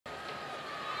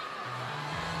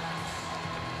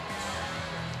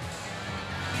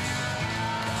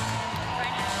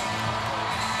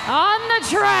On the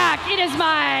track, it is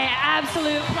my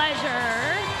absolute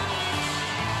pleasure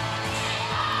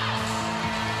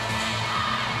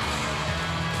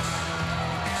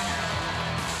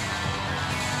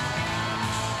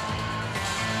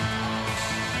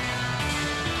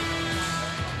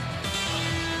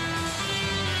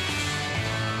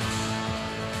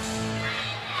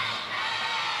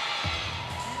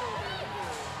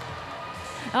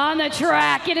On the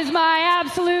track, it is my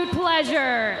absolute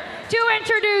pleasure to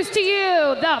introduce to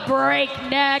you the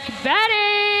Breakneck Betties.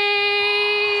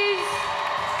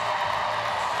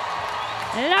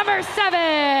 Number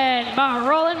 7,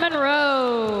 Roland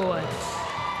Monroe.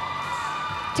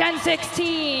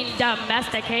 1016,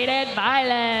 Domesticated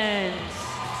Violence.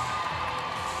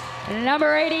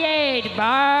 Number 88,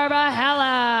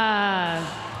 Barbahella.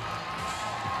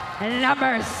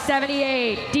 Number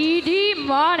 78,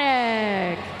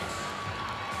 D-Demonic.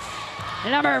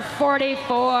 Number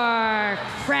 44,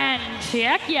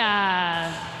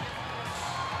 Francesca.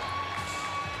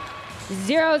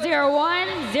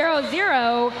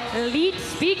 00100, Elite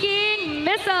Speaking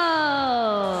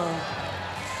Missile.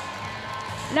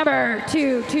 Number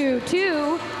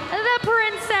 222, the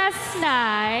Princess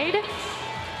Snide.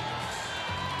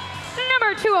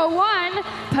 Number 201,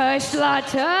 Push La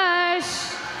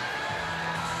Tush.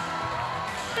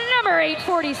 Number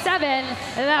 847,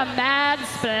 the Mad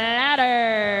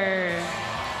Splatter.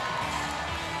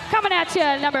 Coming at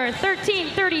you, number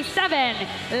 1337,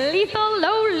 Lethal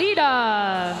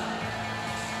Lolita.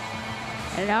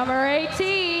 Number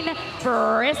 18,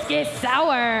 Frisky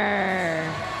Sour.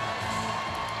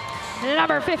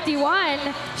 Number 51,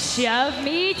 Shove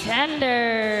Me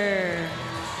Tender.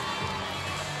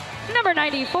 Number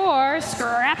 94,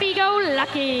 Scrappy Go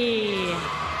Lucky.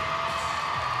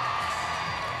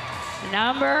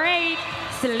 Number 8,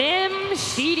 Slim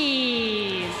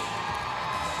Sheedy.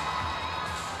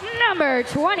 Number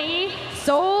 20,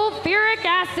 Sulfuric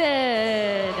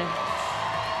Acid.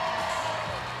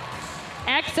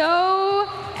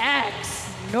 XOX,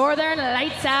 Northern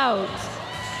Lights Out.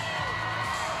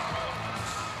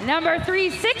 Number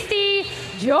 360,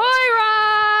 Joyride.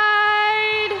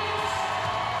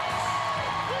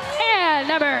 And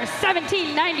number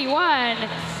 1791,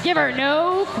 Give Her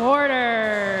No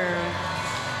Quarter.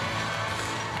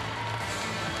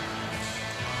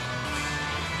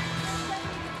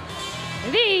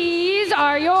 These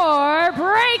are your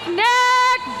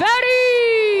Breakneck Betties.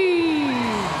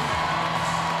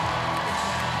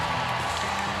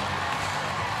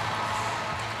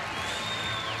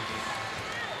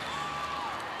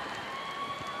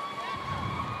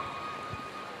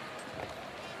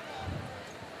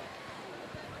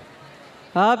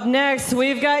 Up next,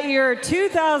 we've got your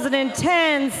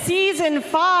 2010 Season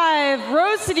 5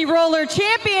 Rose City Roller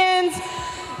Champions,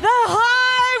 the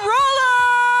High Rollers!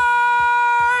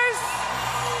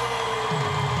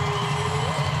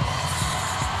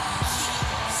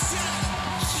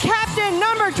 Captain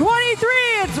number 23,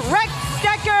 it's Rex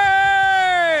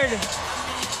Deckard.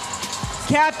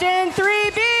 Captain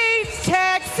 3B,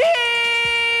 Taxine.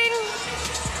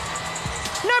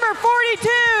 Number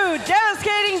 42,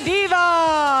 Devastating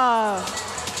Diva.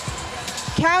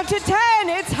 Count to 10,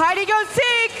 it's Heidi Go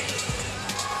Seek.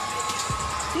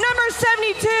 Number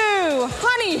 72,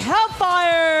 Honey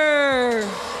Hellfire.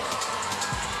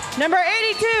 Number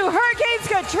 82, Hurricanes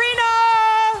Katrina.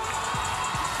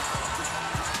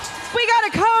 We got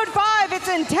a code 5, it's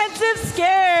Intensive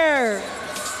Scare.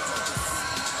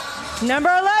 Number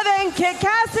 11, Kit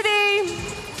Cassidy.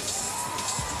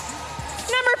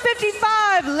 Number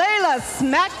 55, Layla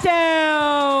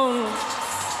Smackdown.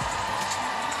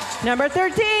 Number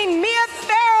 13, Mia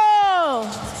Farrell.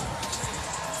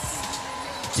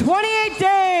 28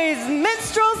 Days,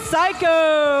 Minstrel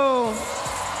Psycho.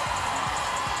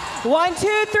 1, 2,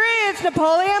 3, it's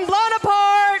Napoleon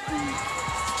Bonaparte.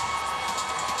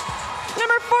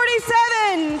 Number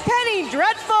 47, Penny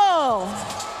Dreadful.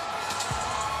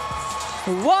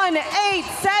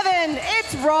 187,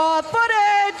 it's Raw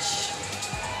Footage.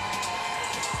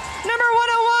 Number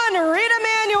 101, Rita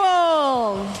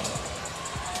Manuel.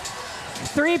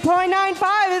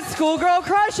 3.95 is Schoolgirl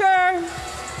Crusher.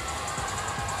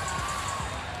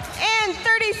 And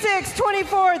 36,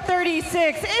 24,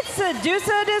 36, it's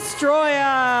Sedusa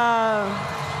Destroya.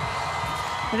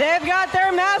 They've got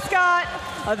their mascot,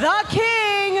 the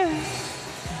King,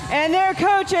 and their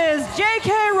coaches,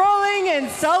 J.K. Rowling and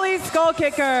Sully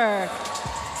Skullkicker.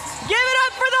 Give it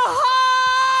up for the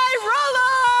High Rollers!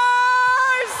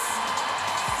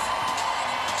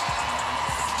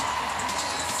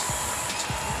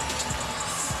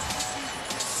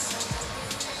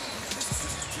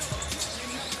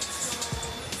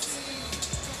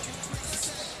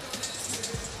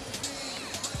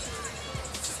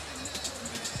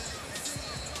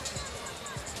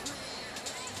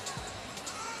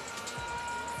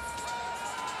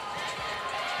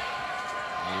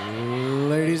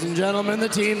 gentlemen, the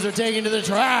teams are taking to the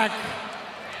track.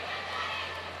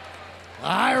 The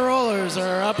high rollers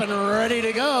are up and ready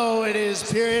to go. It is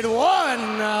period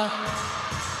 1.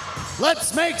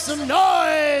 Let's make some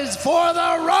noise for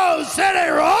the Rose City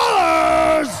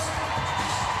Rollers!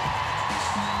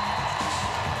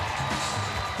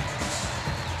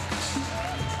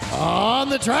 On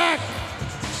the track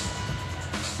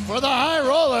for the high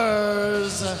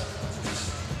rollers,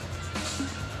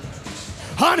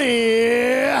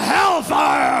 Honey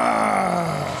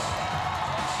Hellfire!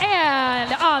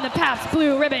 And on the Pabst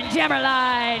Blue Ribbon Jammer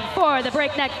line for the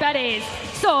Breakneck Betties,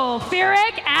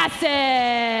 sulfuric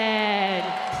acid.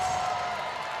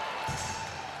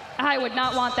 I would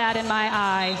not want that in my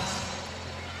eye.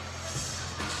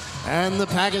 And the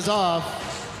pack is off.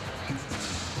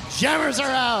 Jammers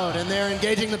are out, and they're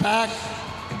engaging the pack.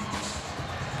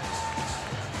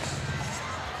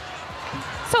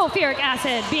 Sulfuric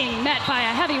acid being met by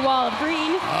a heavy wall of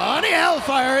green. Honey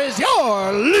Hellfire is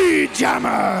your lead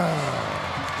jammer.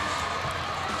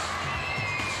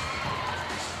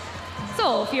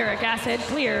 Sulfuric acid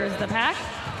clears the pack.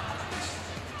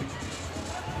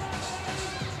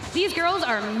 These girls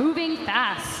are moving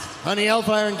fast. Honey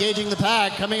Hellfire engaging the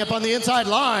pack, coming up on the inside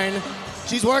line.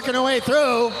 She's working her way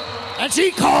through, and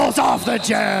she calls off the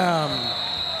jam.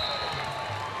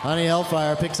 Honey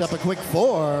Hellfire picks up a quick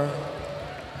 4.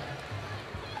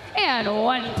 And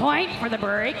 1 point for the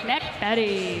Breakneck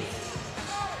Betties.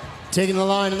 Taking the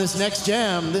line in this next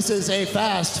jam, this is a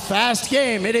fast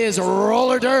game. It is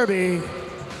roller derby.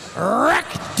 Wreck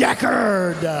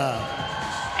Deckard.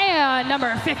 And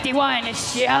number 51,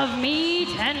 Shove Me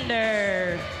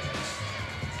Tender.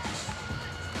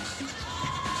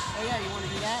 Oh yeah, you want to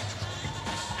do that?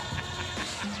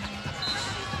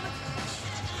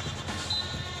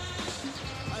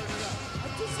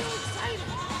 I'm just so excited.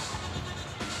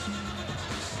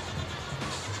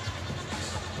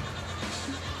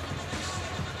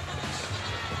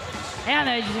 And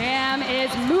the jam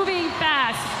is moving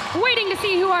fast. Waiting to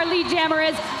see who our lead jammer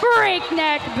is.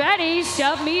 Breakneck Betty,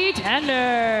 Shove Me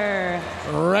Tender.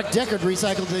 Wreck Deckard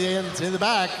recycled to the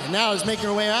back, and now is making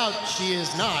her way out. She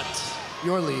is not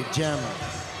your lead jammer.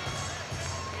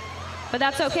 But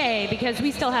that's okay, because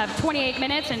we still have 28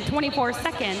 minutes and 24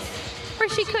 seconds where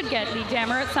she could get lead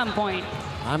jammer at some point.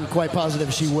 I'm quite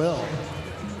positive she will.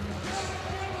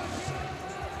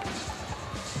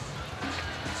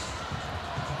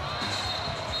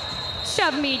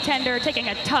 Shove Me Tender taking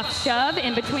a tough shove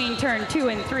in between turn 2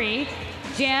 and 3.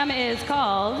 Jam is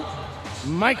called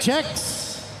Mic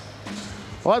checks.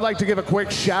 Well, I'd like to give a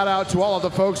quick shout out to all of the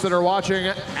folks that are watching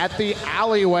at the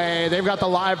Alleyway. They've got the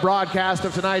live broadcast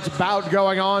of tonight's bout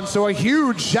going on, so a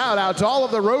huge shout out to all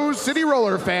of the Rose City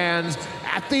Roller fans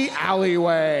at the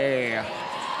Alleyway.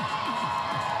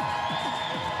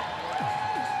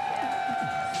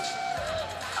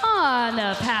 on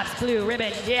the Pabst Blue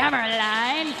Ribbon Jammer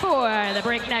line for the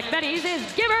Breakneck Betties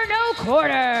is Give Her No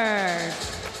Quarter.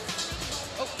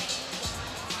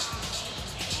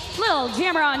 Little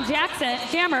jammer on Jackson,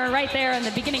 jammer right there in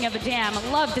the beginning of the jam.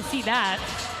 Love to see that.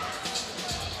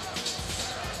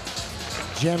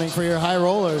 Jamming for your high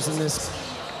rollers in this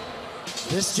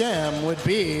jam would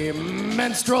be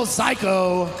Menstrual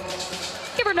Psycho.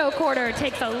 Give Her No Quarter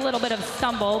takes a little bit of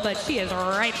stumble, but she is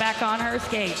right back on her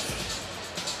skates.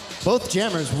 Both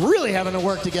jammers really having to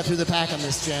work to get through the pack on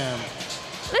this jam.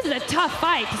 This is a tough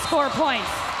fight to score points,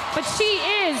 but she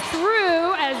is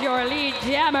through as your lead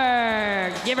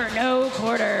jammer. Give Her No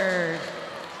Quarter.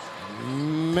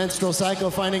 Menstrual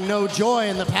Psycho finding no joy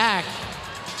in the pack.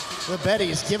 The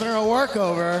Betties giving her a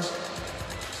workover.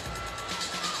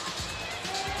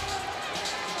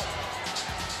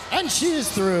 And she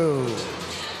is through.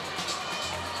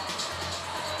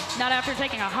 Not after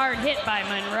taking a hard hit by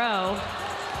Monroe.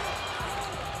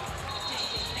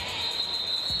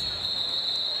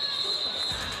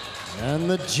 And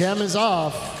the gem is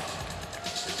off.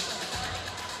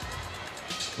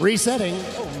 Resetting.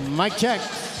 Mic check.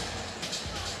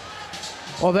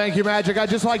 Well, thank you, Magic. I'd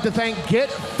just like to thank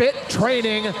Get Fit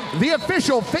Training, the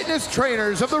official fitness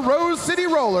trainers of the Rose City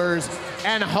Rollers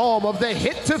and home of the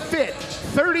Hit to Fit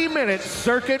 30-minute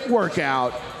circuit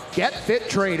workout. Get Fit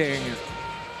Training.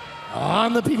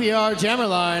 On the PBR jammer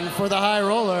line for the high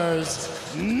rollers,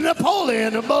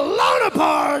 Napoleon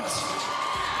Bonaparte.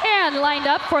 And lined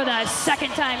up for the second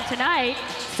time tonight,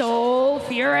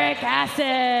 sulfuric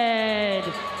acid.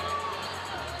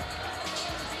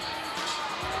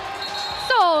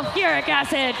 Sulfuric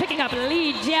acid picking up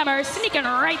lead jammer, sneaking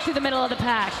right through the middle of the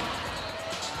pack.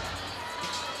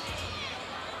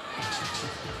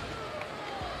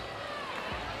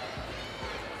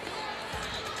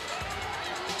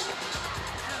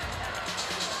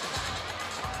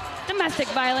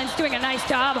 Domestic Violence doing a nice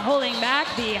job holding back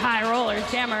the High Rollers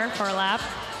jammer for a lap.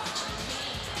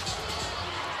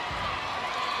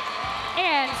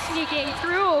 And sneaking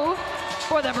through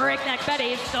for the Breakneck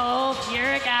Betties,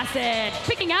 Sulfuric Acid,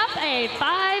 picking up a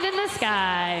 5 in the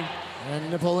sky. And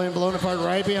Napoleon blown apart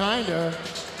right behind her.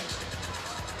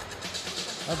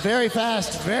 A very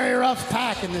fast, very rough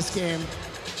pack in this game.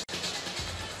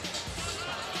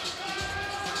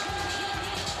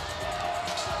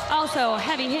 Also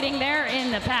heavy hitting there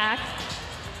in the pack.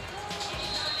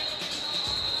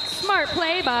 Smart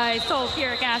play by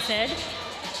Sulfuric Acid,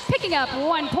 picking up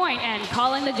 1 point and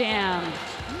calling the jam.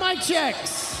 Mic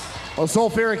checks. Well,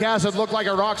 Sulfuric Acid looked like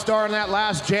a rock star in that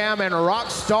last jam, and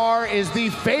Rockstar is the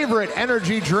favorite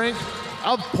energy drink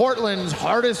of Portland's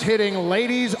hardest hitting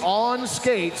ladies on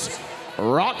skates.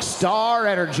 Rockstar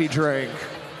energy drink.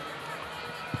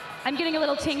 I'm getting a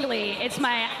little tingly. It's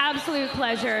my absolute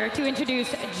pleasure to introduce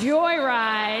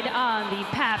Joyride on the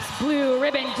Pabst Blue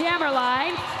Ribbon Jammer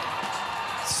line.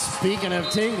 Speaking of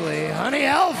tingly, Honey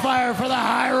Hellfire for the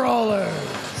High Rollers.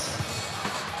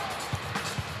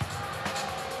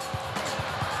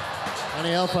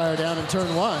 Honey Hellfire down in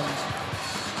turn 1.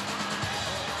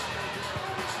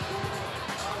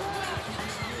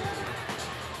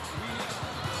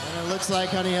 And it looks like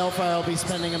Honey Hellfire will be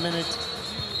spending a minute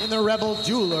in the Rebel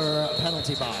Jeweler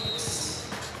penalty box.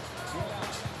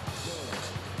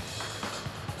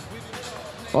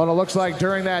 Well, it looks like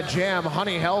during that jam,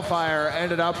 Honey Hellfire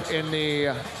ended up in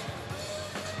the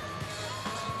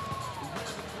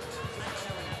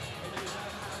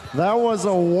That was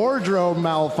a wardrobe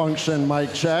malfunction,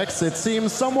 Mike checks. It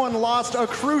seems someone lost a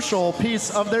crucial piece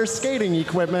of their skating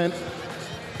equipment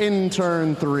in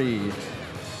turn 3.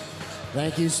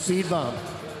 Thank you, Speed Bump.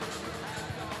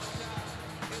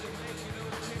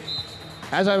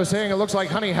 As I was saying, it looks like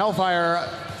Honey Hellfire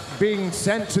being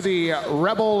sent to the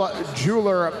Rebel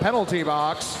Jeweler penalty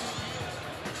box.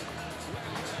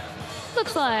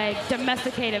 Looks like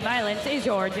Domesticated Violence is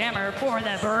your jammer for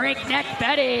the Breakneck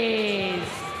Betties.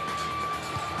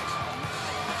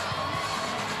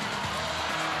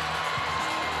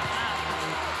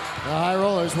 The High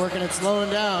Rollers working at slowing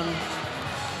down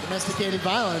Domesticated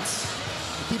Violence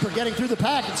to keep her getting through the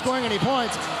pack and scoring any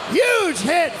points. Huge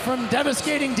hit from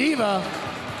Devastating Diva.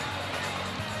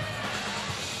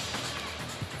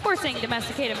 Forcing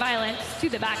Domesticated Violence to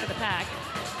the back of the pack.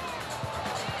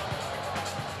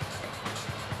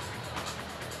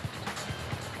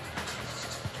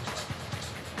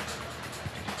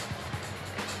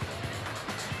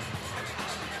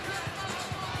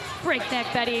 Breakneck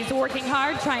Betties working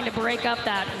hard, trying to break up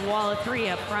that wall of 3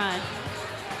 up front.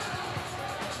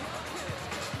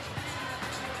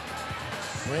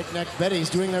 Breakneck Betties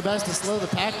doing their best to slow the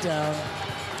pack down.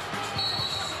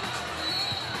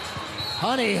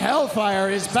 Honey Hellfire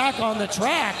is back on the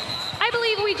track. I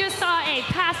believe we just saw a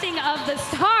passing of the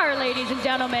star, ladies and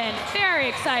gentlemen. Very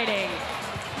exciting.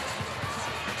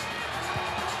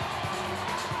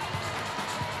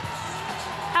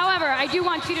 However, I do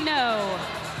want you to know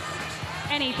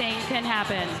anything can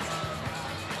happen.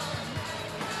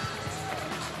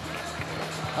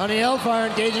 Honey Hellfire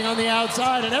engaging on the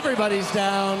outside and everybody's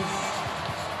down.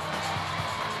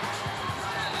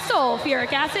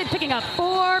 Sulfuric Acid picking up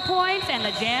 4 points and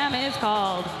the jam is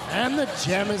called. And the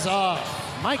jam is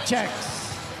off. Mic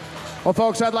checks. Well,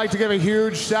 folks, I'd like to give a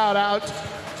huge shout out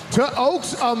to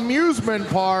Oaks Amusement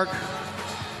Park.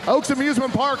 Oaks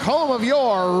Amusement Park, home of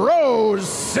your Rose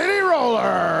City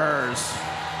Rollers.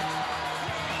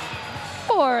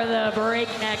 For the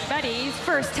Breakneck Betties,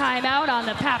 first time out on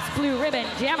the Pabst Blue Ribbon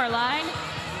Jammer line,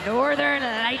 Northern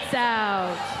Lights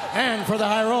Out. And for the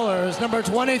High Rollers, number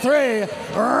 23,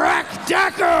 Wreck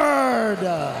Deckard.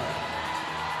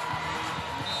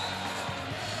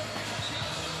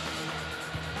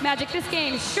 Magic, this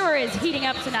game sure is heating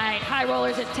up tonight. High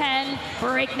Rollers at 10,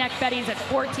 Breakneck Betties at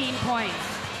 14 points.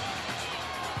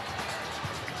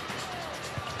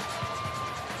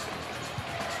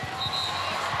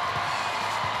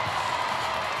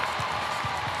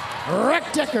 Wreck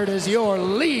Deckard is your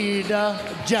lead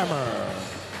jammer.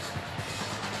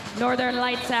 Northern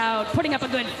Lights Out, putting up a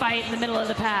good fight in the middle of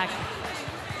the pack.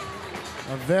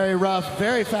 A very rough,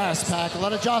 very fast pack. A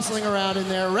lot of jostling around in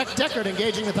there. Wreck Deckard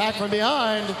engaging the pack from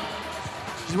behind.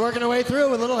 She's working her way through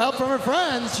with a little help from her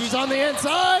friends. She's on the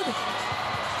inside.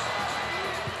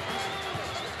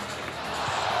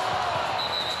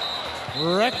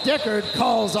 Wreck Deckard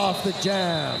calls off the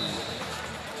jam.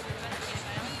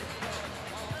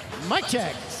 Mic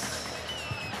checks.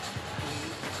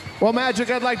 Well, Magic,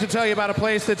 I'd like to tell you about a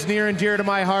place that's near and dear to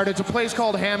my heart. It's a place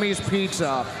called Hammy's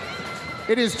Pizza.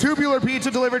 It is tubular pizza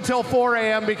delivered till 4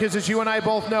 a.m. because, as you and I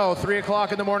both know, 3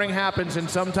 o'clock in the morning happens, and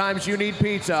sometimes you need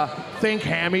pizza. Think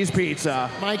Hammy's Pizza.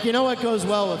 Mike, you know what goes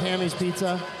well with Hammy's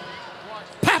Pizza?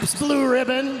 Pabst Blue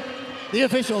Ribbon, the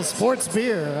official sports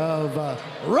beer of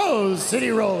Rose City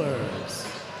Rollers.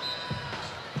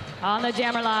 On the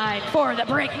jammer line for the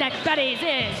Breakneck Betties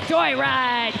is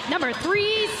Joyride, number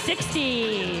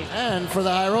 360. And for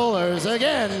the High Rollers,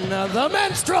 again, the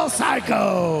Menstrual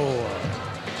Psycho.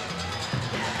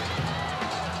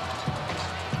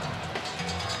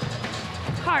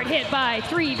 Hard hit by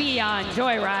 3B on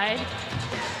Joyride.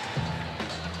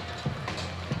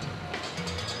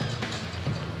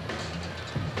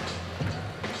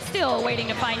 Still waiting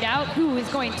to find out who is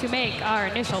going to make our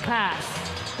initial pass.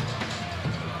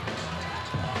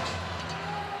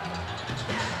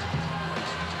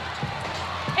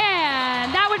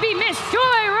 And that would be Miss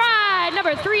Joyride.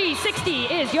 Number 360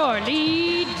 is your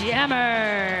lead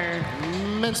jammer.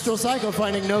 Menstrual Psycho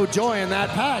finding no joy in that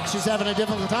pack. She's having a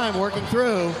difficult time working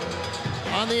through.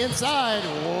 On the inside,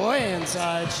 way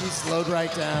inside, she's slowed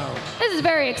right down. This is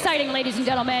very exciting, ladies and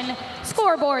gentlemen.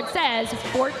 Scoreboard says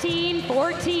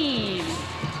 14-14.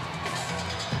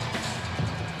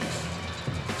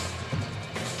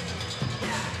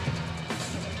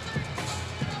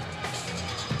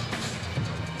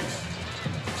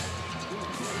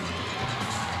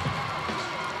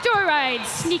 Joyride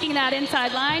sneaking that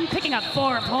inside line, picking up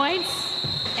 4 points,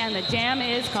 and the jam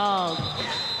is called.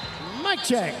 Mic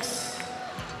checks.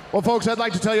 Well, folks, I'd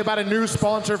like to tell you about a new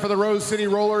sponsor for the Rose City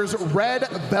Rollers, Red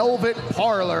Velvet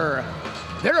Parlor.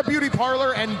 They're a beauty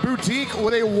parlor and boutique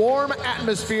with a warm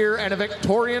atmosphere and a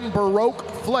Victorian Baroque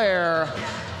flair.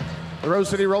 The Rose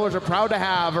City Rollers are proud to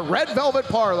have Red Velvet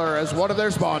Parlor as one of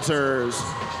their sponsors.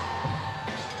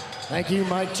 Thank you,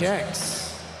 Mike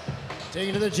Checks.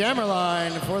 Taking to the jammer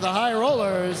line for the High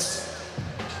Rollers.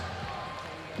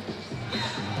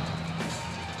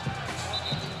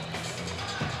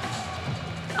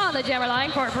 On the jammer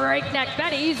line for Breakneck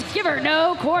Betties, give her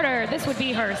no quarter. This would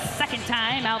be her second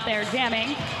time out there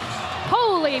jamming.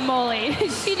 Holy moly,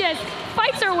 she just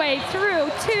fights her way through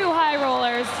 2 high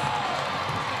rollers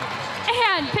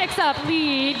and picks up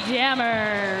lead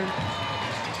jammer.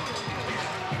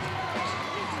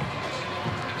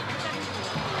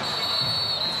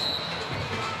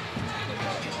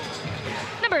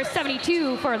 Number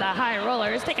 72 for the high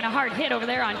rollers, taking a hard hit over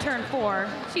there on turn 4.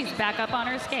 She's back up on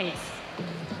her skates.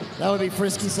 That would be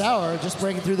Frisky Sour, just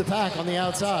breaking through the pack on the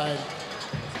outside.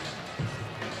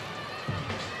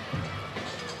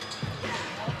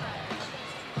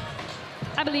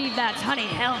 I believe that's Honey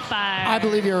Hellfire. I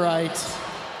believe you're right.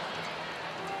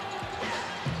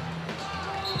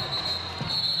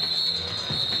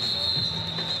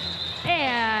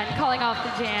 And calling off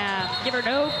the jam. Give her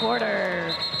no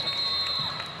quarter.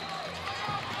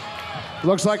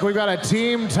 Looks like we've got a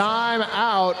team time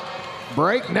out.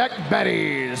 Breakneck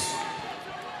Betties.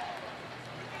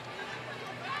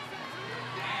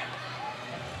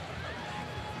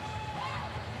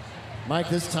 Mike,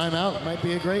 this timeout might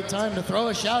be a great time to throw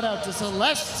a shout out to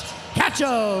Celeste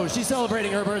Cacho. She's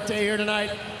celebrating her birthday here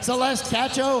tonight. Celeste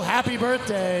Cacho, happy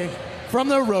birthday from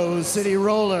the Rose City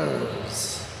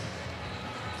Rollers.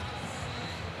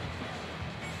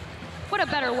 What a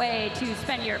better way to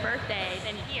spend your birthday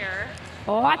than here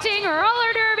watching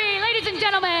roller derby. Ladies and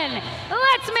gentlemen,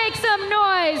 let's make some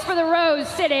noise for the Rose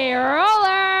City Rollers.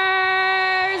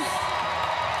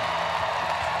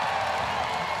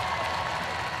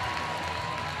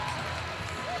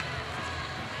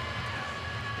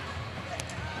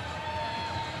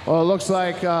 Well, it looks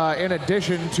like in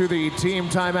addition to the team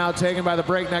timeout taken by the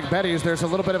Breakneck Betties, there's a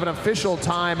little bit of an official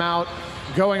timeout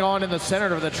going on in the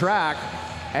center of the track.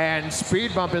 And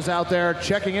Speed Bump is out there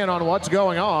checking in on what's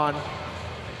going on.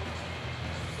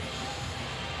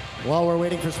 While we're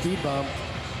waiting for Speed Bump,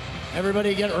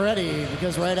 everybody get ready,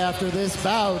 because right after this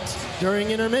bout,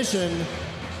 during intermission,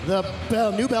 the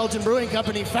New Belgian Brewing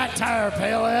Company Fat Tire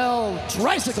Pale Ale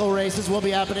tricycle races will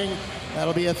be happening.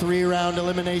 That'll be a 3-round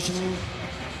elimination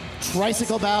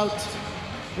tricycle bout.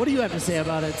 What do you have to say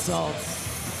about it,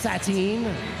 Satine?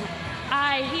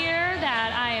 I hear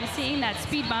that I am seeing that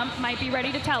Speed Bump might be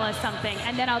ready to tell us something,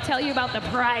 and then I'll tell you about the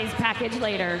prize package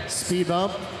later. Speed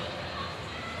Bump.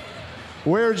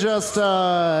 We're just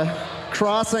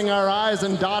crossing our I's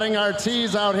and dotting our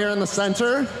T's out here in the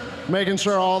center, making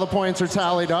sure all the points are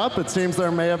tallied up. It seems there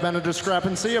may have been a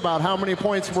discrepancy about how many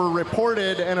points were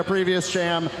reported in a previous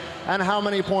jam and how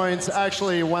many points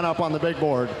actually went up on the big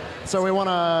board. So we want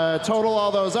to total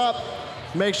all those up,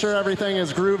 make sure everything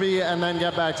is groovy, and then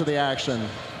get back to the action.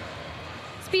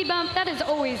 Speed Bump, that is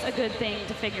always a good thing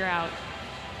to figure out.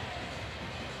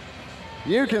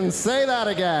 You can say that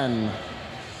again.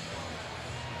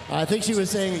 I think she was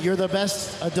saying you're the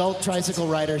best adult tricycle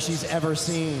rider she's ever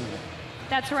seen.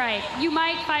 That's right. You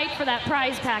might fight for that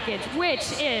prize package, which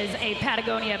is a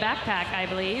Patagonia backpack, I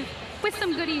believe, with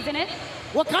some goodies in it.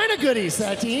 What kind of goodies,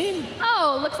 Satine?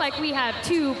 Oh, looks like we have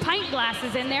 2 pint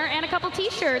glasses in there and a couple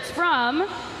t-shirts from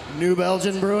New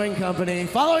Belgian Brewing Company.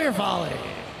 Follow your folly.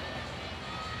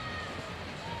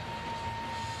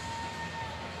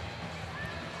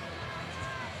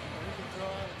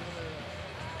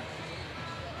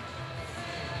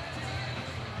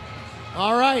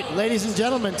 All right, ladies and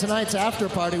gentlemen, tonight's after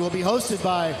party will be hosted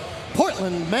by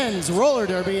Portland Men's Roller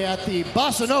Derby at the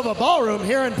Bossa Nova Ballroom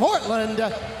here in Portland.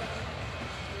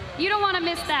 You don't want to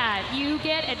miss that. You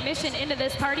get admission into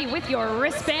this party with your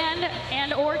wristband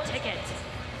and or ticket.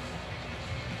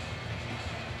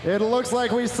 It looks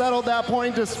like we settled that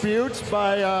point dispute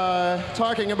by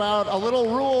talking about a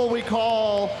little rule we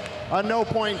call a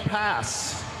no-point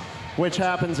pass, which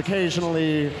happens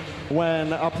occasionally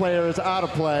when a player is out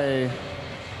of play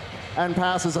and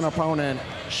passes an opponent.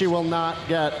 She will not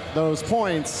get those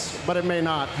points, but it may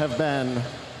not have been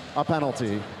a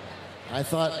penalty. I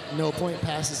thought no-point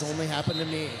passes only happened to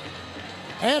me.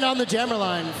 And on the jammer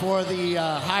line for the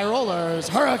high rollers,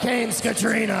 Hurricane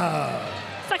Katrina.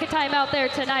 Second time out there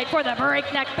tonight for the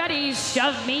Breakneck Betties,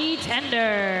 Shove Me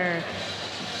Tender.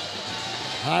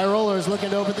 High rollers looking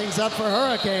to open things up for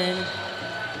Hurricane.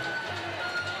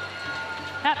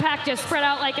 That pack just spread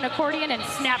out like an accordion and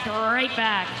snapped right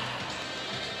back.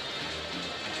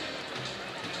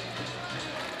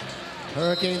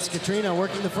 Hurricane's Katrina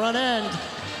working the front end.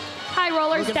 High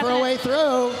rollers Looking for a way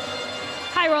through.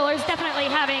 High rollers definitely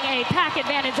having a pack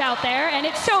advantage out there, and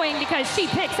it's showing because she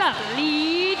picks up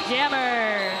lead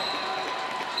jammer.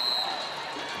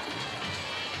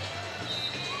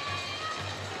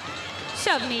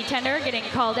 Shove Me Tender getting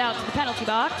called out to the penalty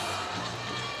box.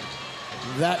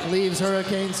 That leaves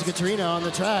Hurricane's Katrina on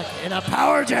the track in a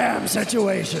power jam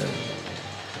situation.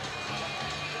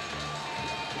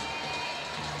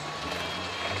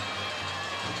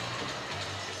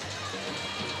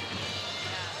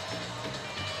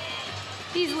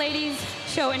 These ladies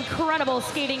show incredible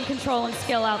skating control and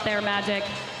skill out there, Magic.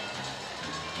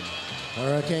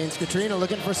 Hurricane's Katrina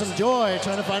looking for some joy,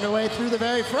 trying to find her way through the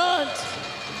very front.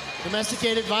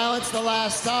 Domesticated violence, the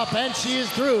last stop, and she is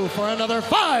through for another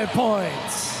 5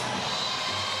 points.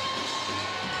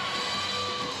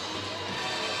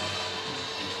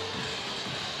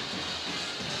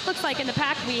 Looks like in the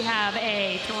pack we have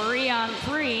a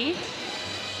 3-on-3.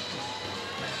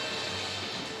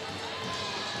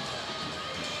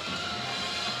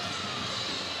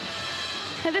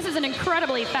 And this is an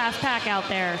incredibly fast pack out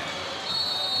there.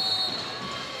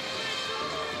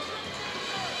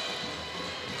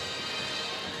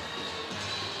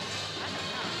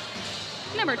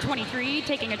 Number 23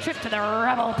 taking a trip to the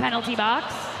Rebel penalty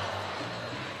box.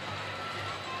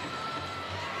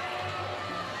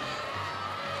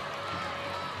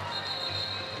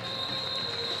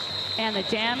 And the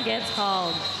jam gets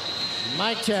called.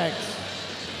 Mic check.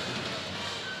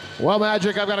 Well,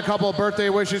 Magic, I've got a couple of birthday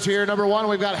wishes here. Number one,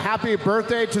 we've got happy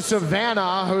birthday to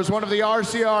Savannah, who's one of the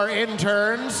RCR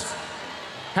interns.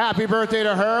 Happy birthday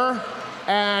to her.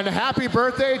 And happy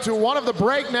birthday to one of the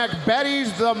Breakneck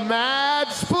Betties, the Mad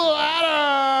Splatter.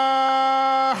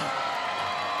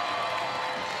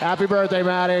 Happy birthday,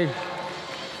 Maddie.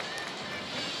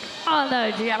 On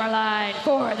the jammer line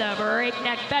for the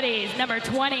Breakneck Betties, number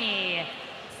 20,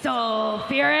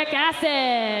 sulfuric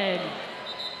acid.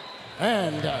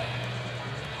 And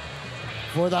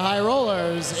for the high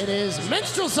rollers, it is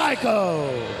Menstrual Psycho.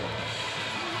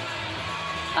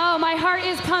 Oh, my heart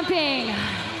is pumping.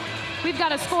 We've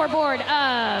got a scoreboard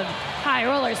of high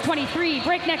rollers 23,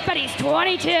 Breakneck Betties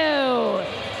 22.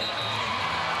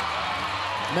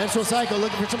 Menstrual Psycho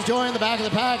looking for some joy in the back of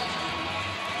the pack.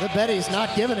 The Betty's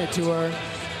not giving it to her.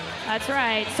 That's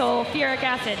right, sulfuric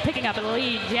acid picking up a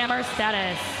lead jammer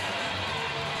status.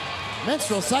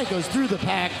 Menstrual Psycho's through the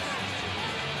pack.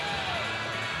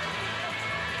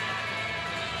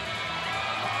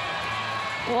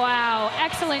 Wow,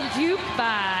 excellent juke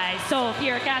by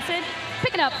sulfuric acid,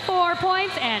 picking up 4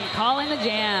 points and calling the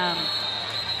jam.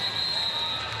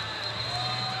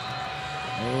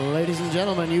 Ladies and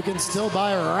gentlemen, you can still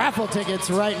buy raffle tickets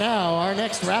right now. Our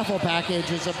next raffle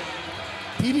package is a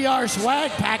PBR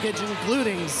swag package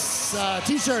including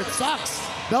t-shirts, socks,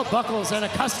 belt buckles, and a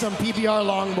custom PBR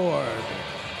longboard.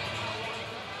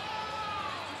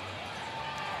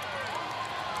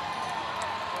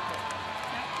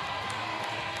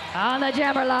 On the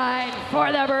jammer line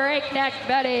for the Breakneck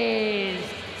Betties.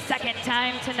 Second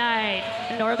time tonight,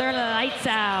 Northern Lights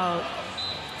Out.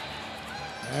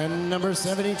 And number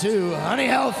 72, Honey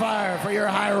Hellfire for your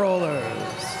high rollers.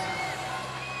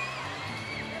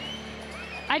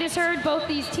 I just heard both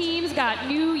these teams got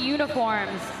new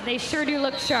uniforms. They sure do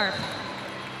look sharp.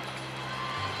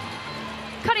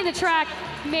 Cutting the track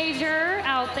major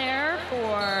out there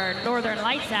for Northern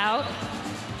Lights Out.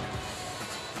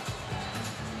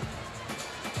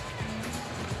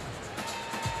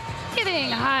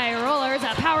 Giving high rollers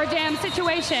a power jam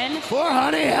situation. For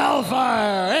Honey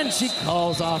Hellfire, and she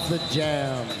calls off the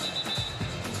jam.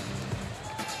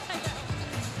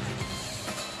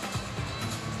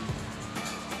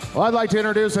 Well, I'd like to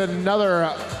introduce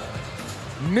another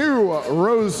new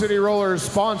Rose City Rollers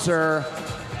sponsor,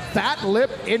 Fat Lip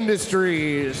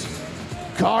Industries.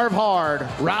 Carve hard,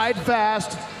 ride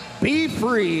fast, be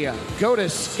free. Go to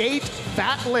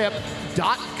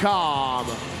skatefatlip.com.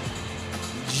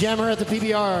 Jammer at the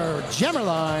PBR, Jammer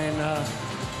line.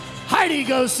 Heidi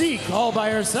goes seek all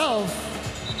by herself.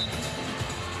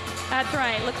 That's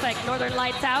right, looks like Northern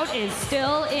Lights Out is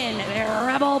still in their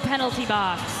Rebel penalty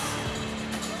box.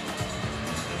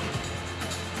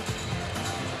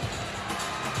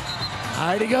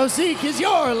 Heidi Go Seek is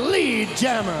your lead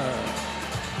jammer.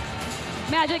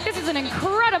 Magic, this is an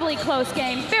incredibly close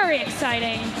game, very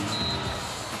exciting.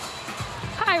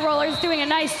 High rollers doing a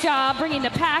nice job bringing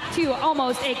the pack to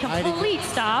almost a complete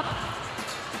stop.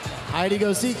 Heidi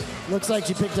Go Seek looks like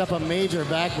she picked up a major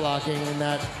back blocking in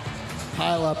that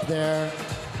pile up there.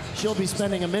 She'll be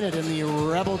spending a minute in the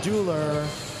Rebel Jeweler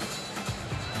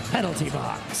penalty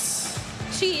box.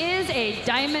 She is a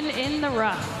diamond in the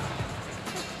rough.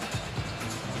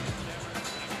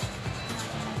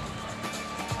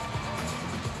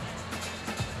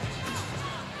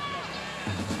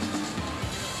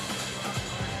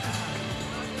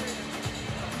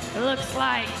 Looks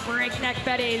like Breakneck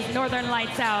Betties, Northern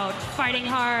Lights Out, fighting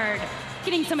hard,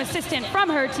 getting some assistance from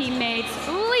her teammates,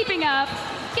 leaping up,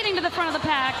 getting to the front of the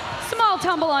pack, small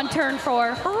tumble on turn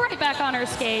 4, right back on her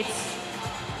skates.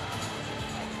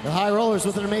 The high rollers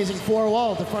with an amazing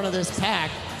 4-wall at the front of this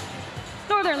pack.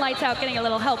 Northern Lights Out getting a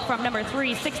little help from number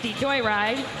 360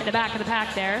 Joyride in the back of the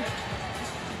pack there.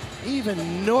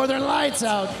 Even Northern Lights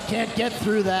Out can't get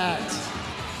through that.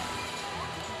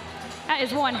 That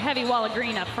is one heavy wall of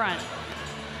green up front.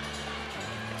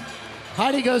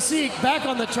 Heidi Go Seek back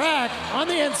on the track, on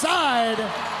the inside.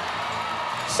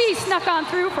 She snuck on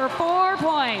through for 4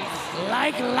 points.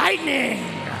 Like lightning.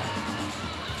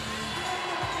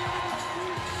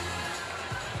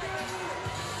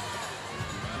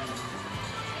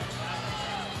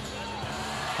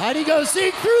 Heidi Go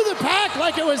Seek through the pack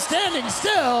like it was standing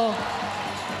still.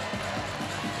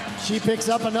 She picks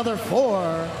up another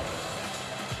 4.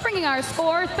 Bringing our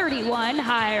score 31,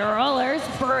 high rollers,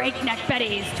 Breakneck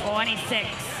Betties 26.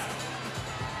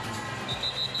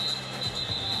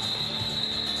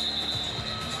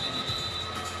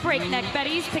 Breakneck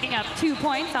Betties picking up 2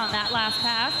 points on that last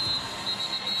pass.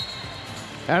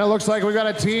 And it looks like we got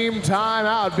a team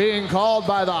timeout being called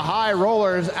by the high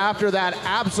rollers after that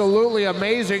absolutely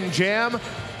amazing jam.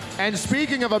 And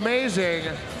speaking of amazing,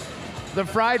 the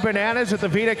fried bananas at the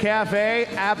Vita Cafe,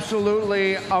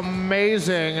 absolutely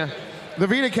amazing. The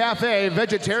Vita Cafe,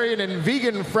 vegetarian and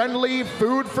vegan friendly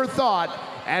food for thought,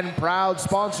 and proud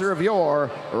sponsor of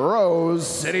your Rose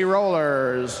City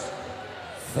Rollers.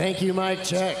 Thank you, Mike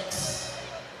Checks.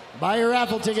 Buy your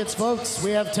raffle tickets, folks.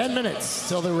 We have 10 minutes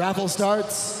till the raffle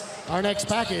starts. Our next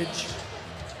package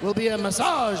will be a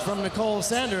massage from Nicole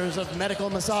Sanders of Medical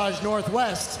Massage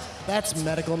Northwest. That's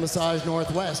Medical Massage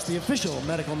Northwest, the official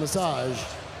medical massage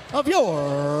of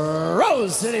your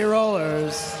Rose City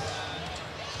Rollers.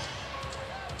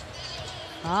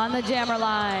 On the jammer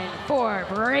line for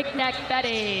Breakneck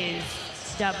Betties,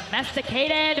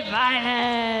 Domesticated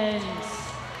Violence.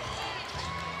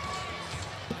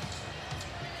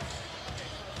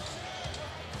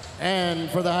 And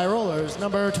for the high rollers,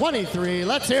 number 23,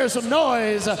 let's hear some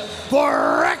noise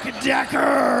for Rick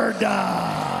Deckard.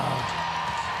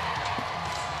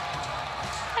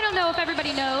 I don't know if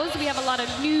everybody knows, we have a lot of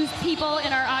news people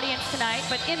in our audience tonight,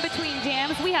 but in between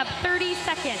jams, we have 30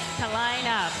 seconds to line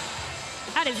up.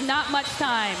 That is not much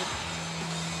time.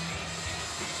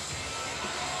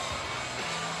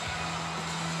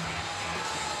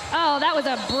 Oh, that was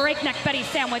a Breakneck Betty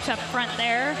sandwich up front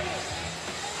there.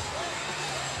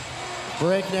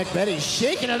 Breakneck Betty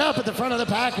shaking it up at the front of the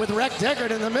pack with Rick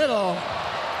Deckard in the middle.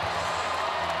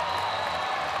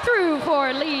 Through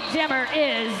for lead jammer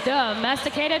is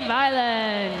Domesticated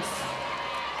Violence.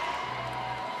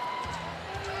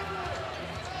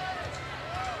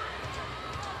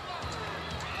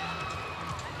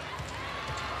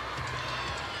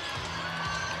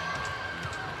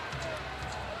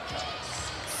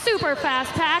 super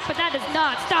fast pack, but that does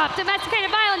not stop Domesticated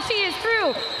Violence. She is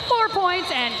through 4 points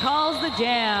and calls the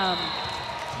jam.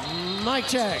 Mic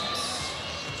check.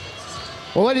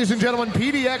 Well, ladies and gentlemen,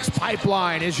 PDX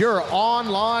Pipeline is your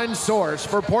online source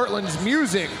for Portland's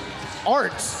music,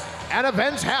 arts, and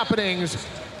events happenings.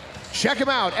 Check them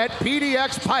out at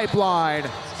PDX Pipeline.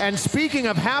 And speaking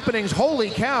of happenings, holy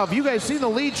cow, have you guys seen the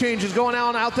lead changes going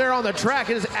on out there on the track?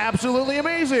 It is absolutely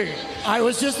amazing. I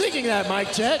was just thinking that,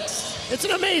 Mike Checks. It's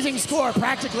an amazing score.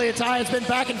 Practically a tie. It's been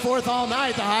back and forth all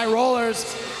night. The high rollers,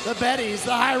 the Betties,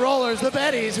 the high rollers, the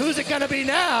Betties. Who's it going to be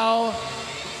now?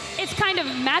 It's kind of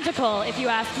magical, if you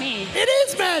ask me. It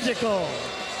is magical.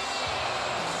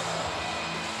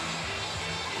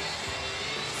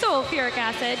 Sulfuric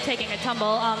acid taking a tumble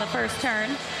on the first turn.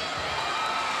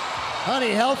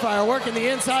 Honey Hellfire working the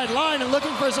inside line and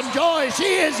looking for some joy.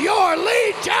 She is your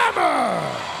lead jammer.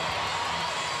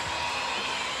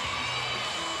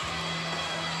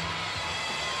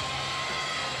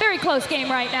 Very close game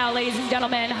right now, ladies and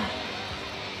gentlemen.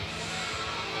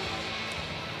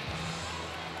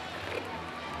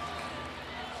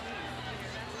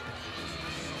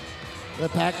 The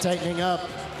pack tightening up.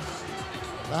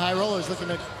 The high rollers looking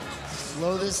to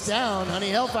slow this down. Honey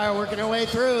Hellfire working her way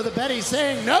through. The Betty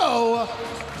saying no.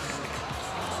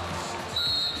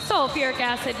 Sulfuric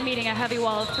acid meeting a heavy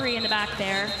wall of 3 in the back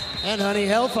there. And Honey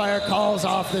Hellfire calls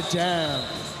off the jam.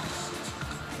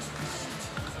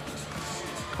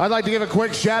 I'd like to give a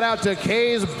quick shout out to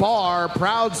Kay's Bar,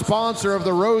 proud sponsor of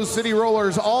the Rose City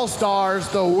Rollers All-Stars,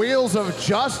 the Wheels of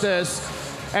Justice.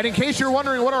 And in case you're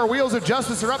wondering what our Wheels of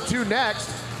Justice are up to next,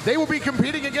 they will be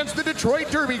competing against the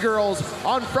Detroit Derby Girls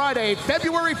on Friday,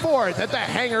 February 4th at the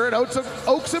hangar at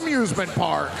Oaks Amusement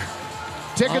Park.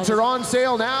 Tickets are on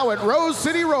sale now at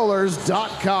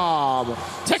rosecityrollers.com.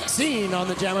 Tech Scene on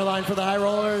the jammer line for the high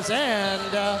rollers, and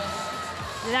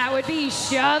that would be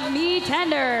Shove Me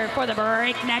Tender for the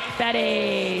Breakneck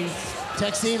Betties.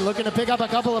 Tech Scene looking to pick up a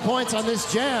couple of points on this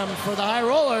jam for the high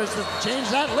rollers to change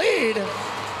that lead.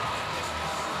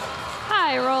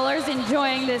 High rollers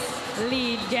enjoying this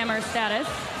lead jammer status.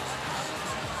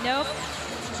 Nope.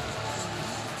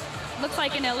 Looks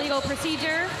like an illegal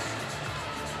procedure.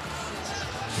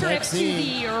 Trip to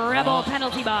the Rebel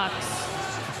penalty box.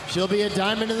 She'll be a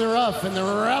diamond in the rough in the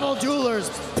Rebel Jewelers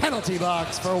penalty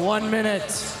box for 1 minute.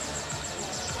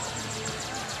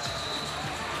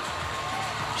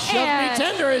 Shove Me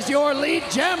Tender is your lead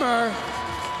jammer.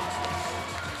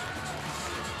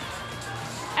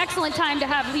 Excellent time to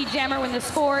have lead jammer when the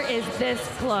score is this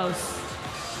close.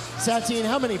 Satine,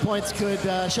 how many points could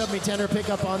Shove Me Tender pick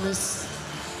up on this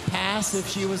pass if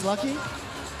she was lucky?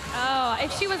 Oh,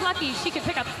 if she was lucky, she could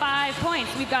pick up 5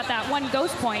 points. We've got that 1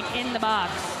 ghost point in the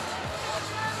box.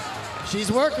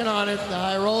 She's working on it. The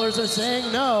high rollers are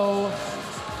saying no.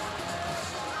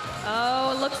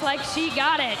 Oh, looks like she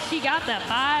got it. She got the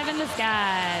 5 in the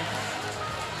sky.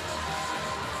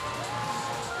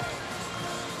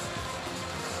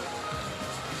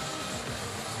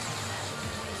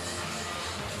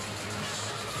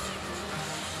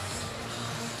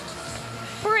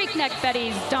 Breakneck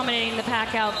Betties dominating the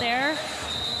pack out there.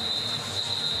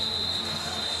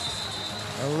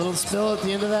 A little spill at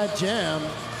the end of that jam.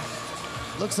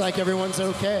 Looks like everyone's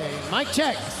okay. Mic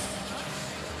check.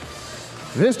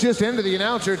 This just into the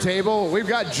announcer table. We've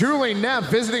got Julie Neff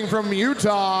visiting from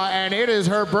Utah, and it is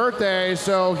her birthday,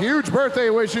 so huge birthday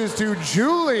wishes to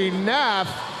Julie Neff.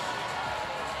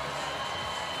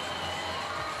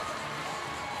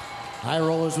 High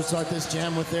rollers would start this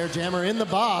jam with their jammer in the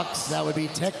box. That would be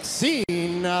Tech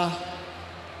Scene.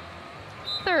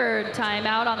 Third time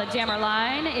out on the jammer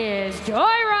line is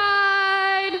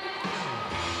Joyride.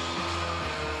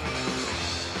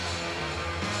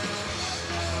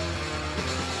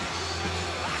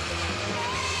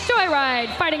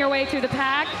 Joyride fighting her way through the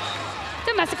pack.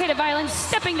 Domesticated Violence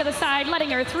stepping to the side, letting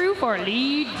her through for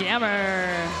lead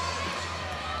jammer.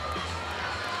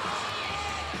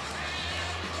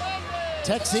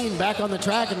 Tech Scene back on the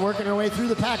track and working her way through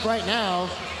the pack right now.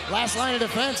 Last line of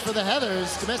defense for the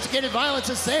Heathers. Domesticated Violence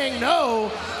is saying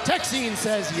no. Tech Scene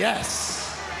says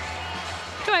yes.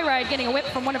 Joyride getting a whip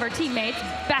from one of her teammates,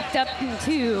 backed up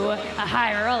into a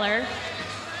high roller.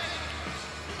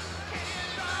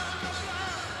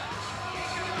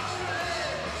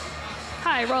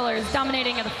 High rollers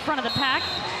dominating at the front of the pack.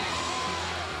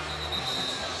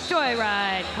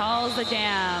 Joyride calls the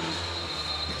jam.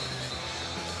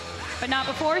 But not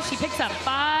before she picks up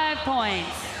 5 points.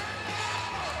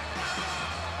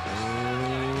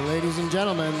 Ladies and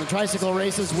gentlemen, the tricycle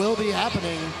races will be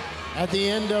happening at the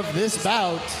end of this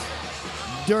bout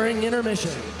during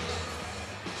intermission.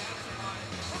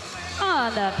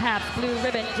 on the Pabst Blue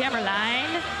Ribbon Jammer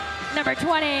line, number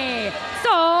 20,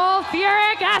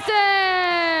 sulfuric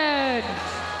acid.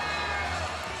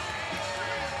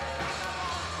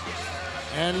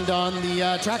 And on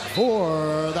the track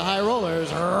for the high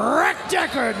rollers, Rick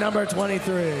Deckard, number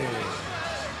 23.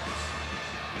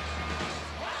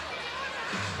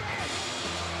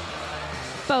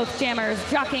 Both jammers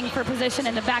jockeying for position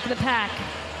in the back of the pack.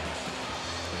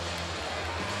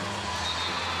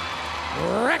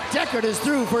 Rick Deckard is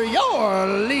through for your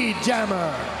lead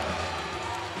jammer.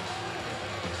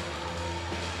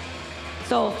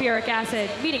 Sulfuric acid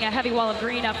meeting a heavy wall of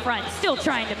green up front, still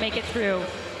trying to make it through.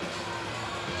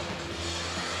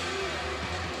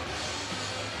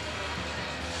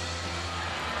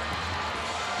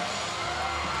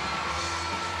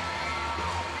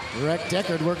 Rick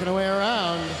Deckard working away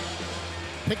around.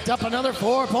 Picked up another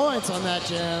 4 points on that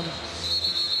jam.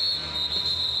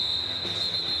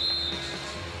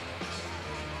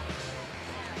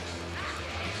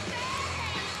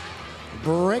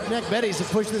 Breakneck Betties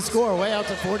have pushed the score way out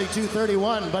to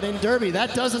 42-31, but in Derby,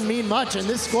 that doesn't mean much, and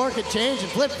this score could change and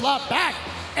flip-flop back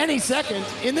any second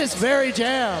in this very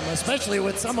jam, especially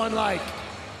with someone like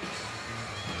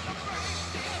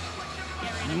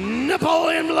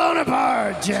Napoleon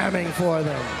Bonaparte jamming for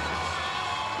them.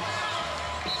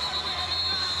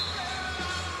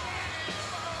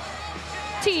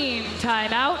 Team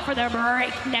timeout for the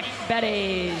Breakneck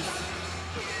Betties.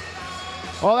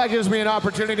 Well, that gives me an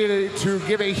opportunity to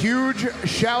give a huge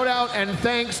shout out and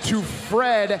thanks to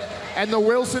Fred and the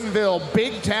Wilsonville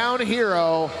Big Town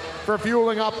Hero for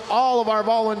fueling up all of our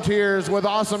volunteers with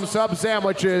awesome sub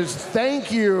sandwiches.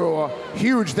 Thank you.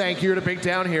 Huge thank you to Big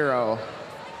Town Hero.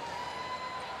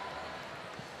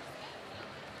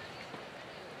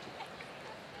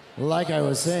 Like I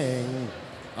was saying,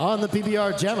 on the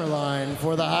PBR jammer line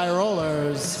for the high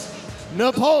rollers,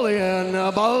 Napoleon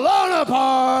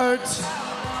Bonaparte.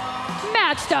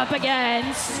 Matched up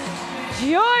against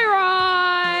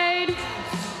Joyride.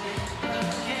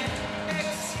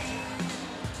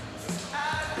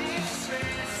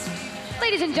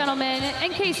 Ladies and gentlemen,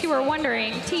 in case you were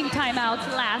wondering, team timeouts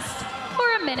last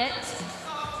for a minute.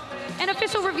 And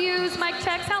official reviews, mic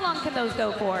checks, how long can those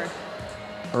go for?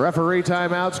 Referee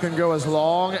timeouts can go as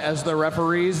long as the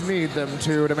referees need them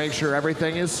to make sure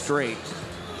everything is straight.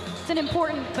 It's an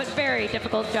important but very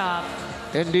difficult job.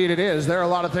 Indeed it is. There are a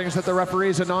lot of things that the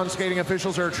referees and non-skating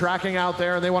officials are tracking out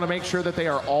there, and they want to make sure that they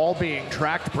are all being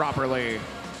tracked properly.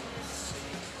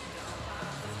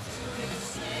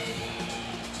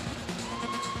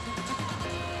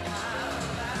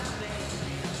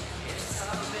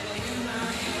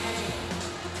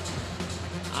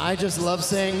 I just love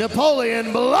saying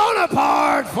Napoleon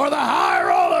Bonaparte for the high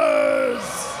rollers.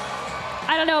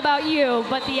 I don't know about you,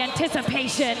 but the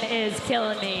anticipation is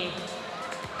killing me.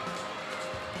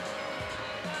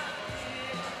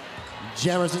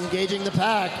 Jammers engaging the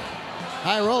pack.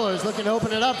 High rollers looking to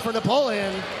open it up for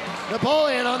Napoleon.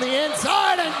 Napoleon on the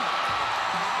inside, and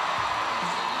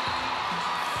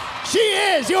she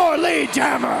is your lead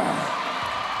jammer.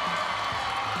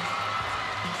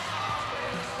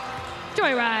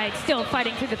 Joyride still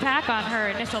fighting through the pack on her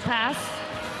initial pass.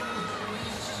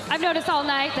 I've noticed all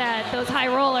night that those high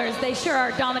rollers, they sure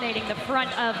are dominating the front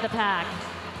of the pack.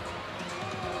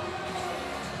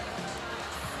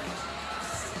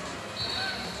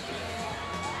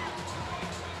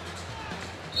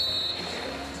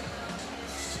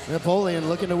 Napoleon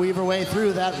looking to weave her way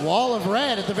through that wall of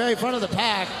red at the very front of the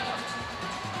pack.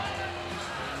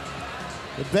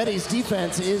 The Betties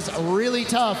defense is really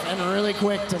tough and really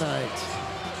quick tonight.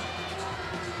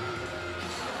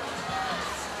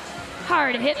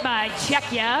 Hard hit by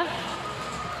Czechia.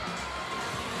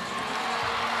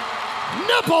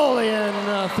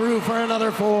 Napoleon through for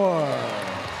another 4.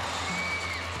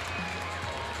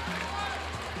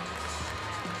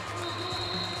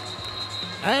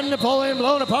 And Napoleon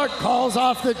Bonaparte calls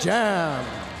off the jam.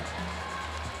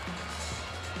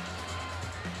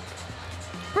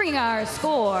 Bringing our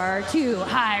score to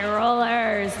high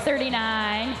rollers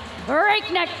 39,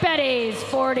 Breakneck Betties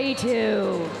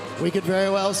 42. We could very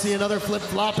well see another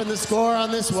flip-flop in the score on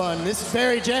this one. This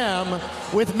very jam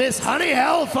with Miss Honey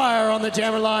Hellfire on the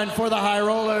jammer line for the high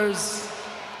rollers.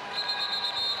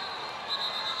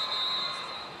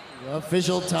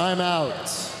 Official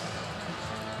timeout.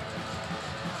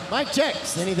 Mike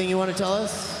checks. Anything you want to tell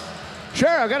us? Sure,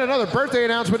 I've got another birthday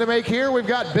announcement to make here. We've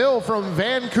got Bill from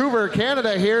Vancouver,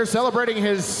 Canada here celebrating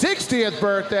his 60th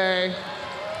birthday.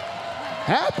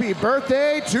 Happy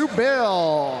birthday to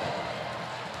Bill.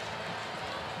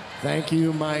 Thank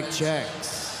you, Mike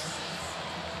checks.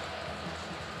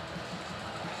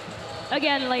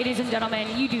 Again, ladies and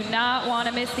gentlemen, you do not want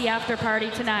to miss the after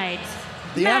party tonight.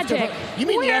 The Magic. you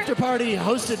mean the after party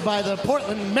hosted by the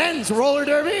Portland Men's Roller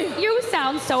Derby? You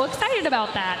sound so excited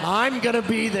about that. I'm gonna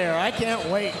be there. I can't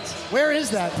wait. Where is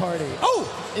that party?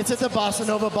 Oh, it's at the Bossa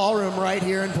Nova Ballroom right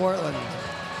here in Portland.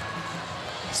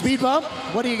 Speed Bump,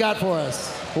 what do you got for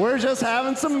us? We're just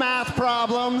having some math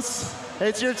problems.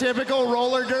 It's your typical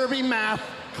roller derby math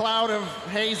cloud of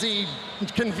hazy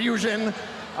confusion.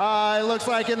 It looks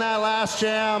like in that last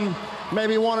jam,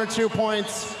 maybe 1 or 2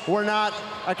 points were not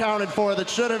accounted for that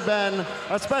should have been,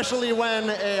 especially when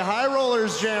a high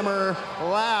rollers jammer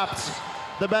lapped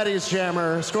the Betties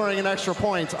jammer, scoring an extra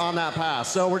point on that pass.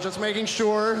 So we're just making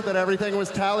sure that everything was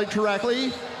tallied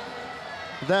correctly.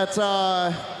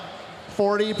 That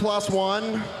 40 plus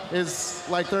 1 is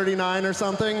like 39 or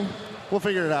something. We'll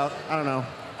figure it out. I don't know.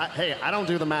 Hey, I don't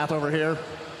do the math over here.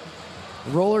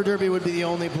 Roller derby would be the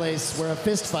only place where a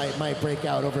fist fight might break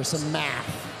out over some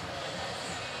math.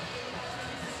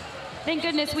 Thank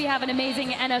goodness we have an amazing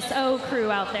NSO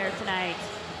crew out there tonight.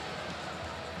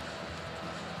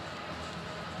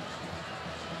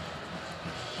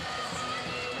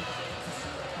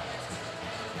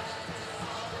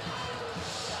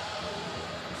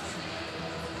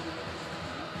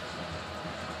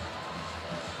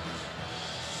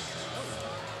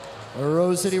 The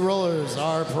Rose City Rollers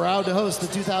are proud to host the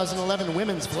 2011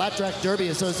 Women's Flat Track Derby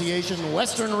Association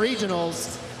Western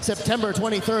Regionals, September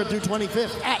 23rd through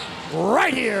 25th at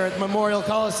right here at Memorial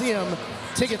Coliseum.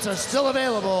 Tickets are still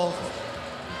available.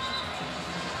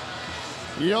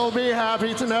 You'll be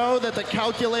happy to know that the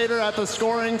calculator at the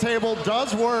scoring table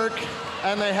does work,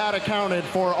 and they had accounted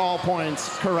for all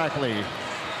points correctly.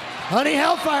 Honey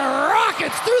Hellfire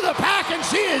rockets through the pack, and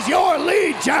she is your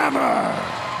lead jammer.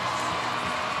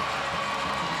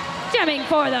 Jamming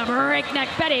for the Breakneck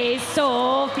Betties,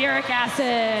 sulfuric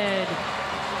acid.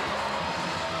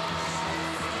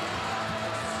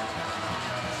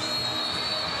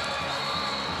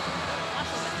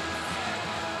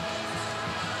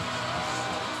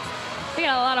 We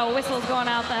got a lot of whistles going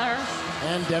out there.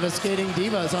 And Devastating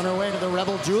Divas on her way to the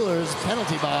Rebel Jewelers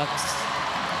penalty box.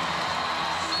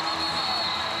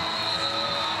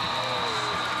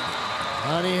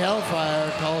 Honey Hellfire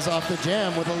calls off the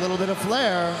jam with a little bit of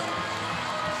flair.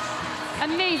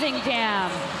 Amazing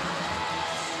jam.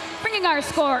 Bringing our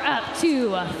score up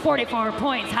to 44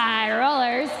 points, High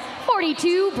Rollers,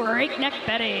 42 Breakneck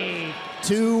Betty.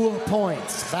 2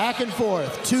 points, back and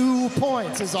forth. 2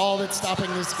 points is all that's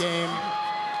stopping this game.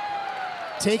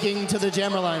 Taking to the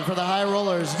jammer line for the High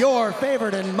Rollers, your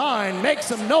favorite and mine. Make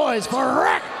some noise for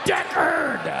Rick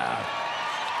Deckard.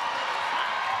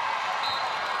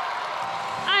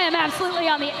 I am absolutely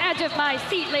on the edge of my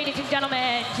seat, ladies and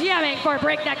gentlemen. Jamming for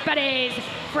Breakneck Betties,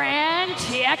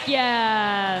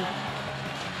 Franchecchia.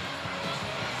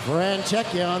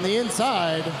 Franchecchia on the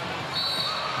inside.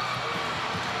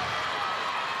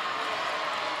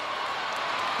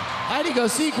 Heidi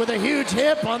Gosek with a huge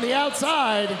hip on the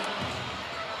outside.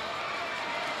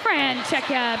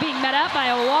 Franchecchia being met up by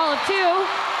a wall of 2.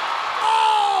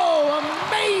 Oh,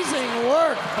 amazing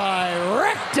work by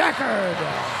Rick Deckard.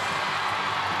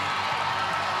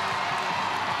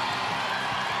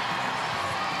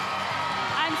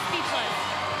 I'm speechless.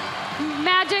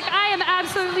 Magic, I am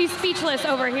absolutely speechless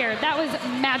over here. That was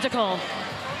magical.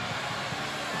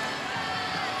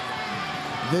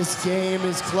 This game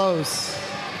is close.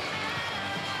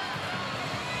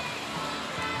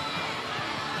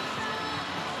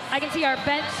 I can see our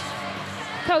bench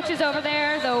coaches over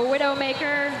there, the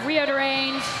Widowmaker, Rio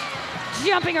DeRange,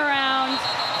 jumping around.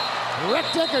 Rick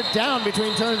Deckard down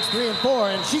between turns 3 and 4,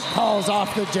 and she calls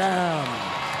off the jam.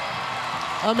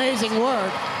 Amazing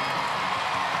work.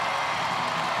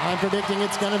 I'm predicting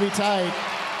it's going to be tight.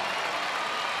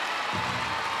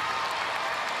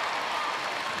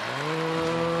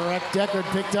 Rick Deckard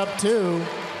picked up 2.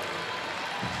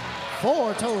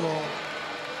 4 total,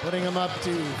 putting him up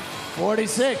to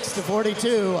 46 to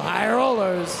 42, High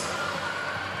Rollers.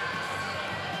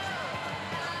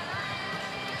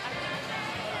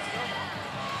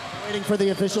 Waiting for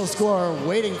the official score,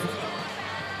 waiting.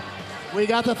 We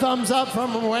got the thumbs up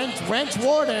from Wrench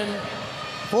Warden.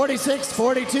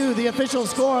 46-42, the official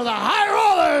score, the High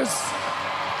Rollers.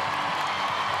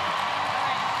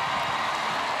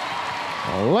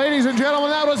 Ladies and gentlemen,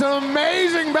 that was an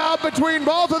amazing bout between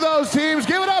both of those teams.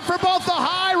 Give it up for both the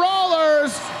High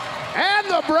Rollers and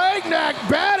the Breakneck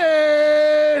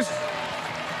Betties.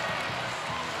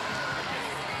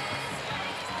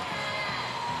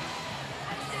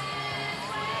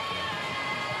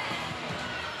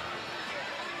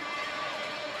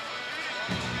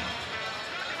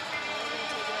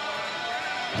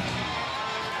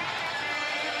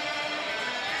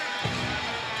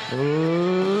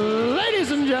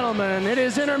 Ladies and gentlemen, it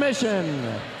is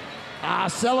intermission.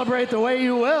 Celebrate the way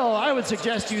you will. I would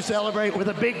suggest you celebrate with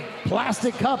a big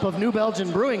plastic cup of New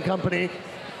Belgian Brewing Company.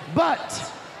 But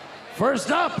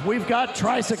first up, we've got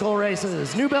tricycle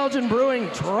races. New Belgian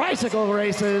Brewing tricycle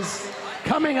races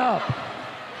coming up.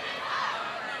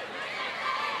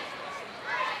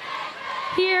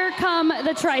 Here come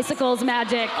the tricycles,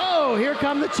 Magic. Oh, here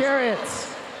come the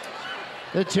chariots.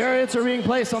 The chariots are being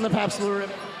placed on the Pabst Blue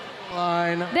Ribbon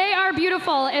line. They are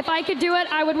beautiful. If I could do it,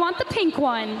 I would want the pink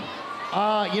one.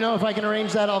 You know, if I can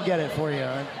arrange that, I'll get it for you.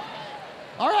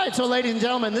 All right, so ladies and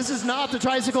gentlemen, this is not the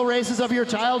tricycle races of your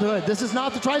childhood. This is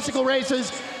not the tricycle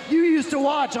races you used to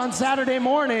watch on Saturday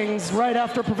mornings right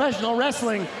after professional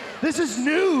wrestling. This is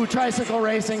new tricycle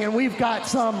racing, and we've got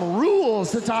some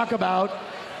rules to talk about.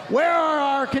 Where are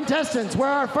our contestants? Where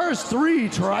are our first 3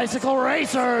 tricycle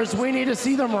racers? We need to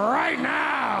see them right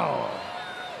now.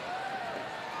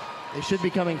 They should be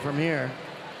coming from here.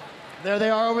 There they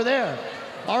are over there.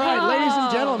 All right, ladies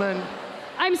and gentlemen.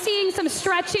 I'm seeing some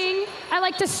stretching. I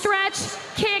like to stretch,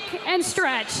 kick, and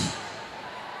stretch.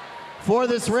 For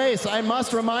this race, I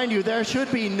must remind you, there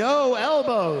should be no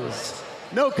elbows,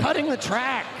 no cutting the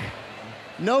track,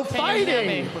 no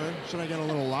fighting. Should I get a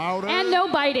little louder? And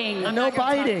no biting. And no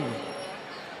biting.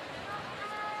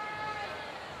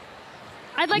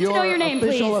 I'd like to know your name,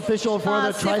 please. Official for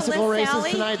the tricycle races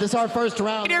tonight. This is our first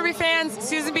round. Hey, Derby fans,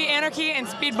 Susan B. Anarchy and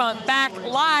Speed Bump back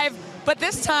live, but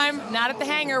this time not at the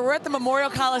hangar. We're at the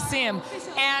Memorial Coliseum,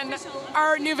 and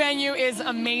our new venue is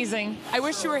amazing. I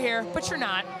wish you were here, but you're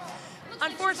not.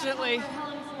 Unfortunately,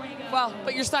 well,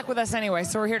 but you're stuck with us anyway,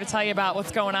 so we're here to tell you about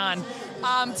what's going on.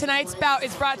 Tonight's bout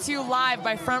is brought to you live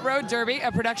by Front Row Derby,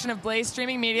 a production of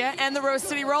BlazeStreaming Media and the Rose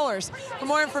City Rollers. For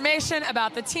more information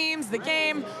about the teams, the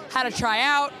game, how to try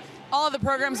out, all of the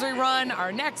programs we run,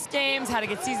 our next games, how to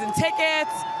get season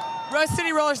tickets,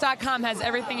 RoseCityRollers.com has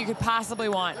everything you could possibly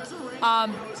want.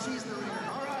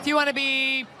 If you want to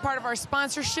be part of our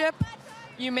sponsorship,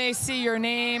 you may see your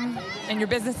name and your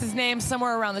business's name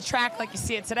somewhere around the track like you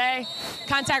see it today.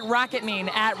 Contact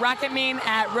Rocketmean at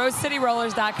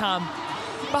RocketMean@RoseCityRollers.com.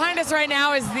 Behind us right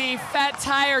now is the Fat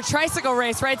Tire Tricycle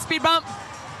Race, right, Speed Bump?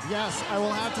 Yes, I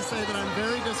will have to say that I'm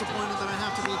very disappointed that I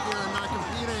have to be here and not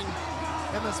competing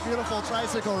in this beautiful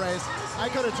tricycle race. I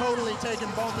could have totally taken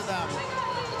both of them.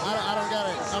 I don't get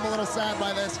it. I'm a little sad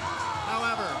by this.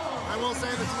 However, I will say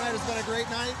that tonight has been a great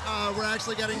night. We're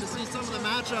actually getting to see some of the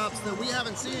matchups that we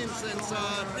haven't seen since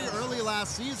pretty early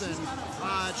last season.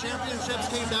 Championships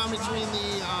came down between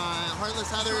the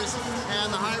Heartless Heathers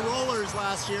and the High Rollers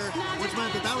last year, which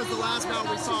meant that was the last bout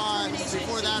we saw.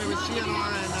 Before that, it was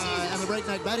GNR and the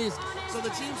Breakneck Betties. So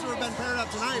the teams who have been paired up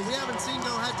tonight, we haven't seen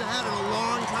go head-to-head in a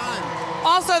long time.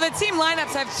 Also, the team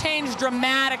lineups have changed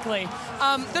dramatically.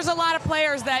 There's a lot of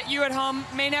players that you at home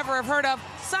may never have heard of.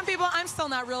 Some people I'm still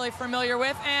not really familiar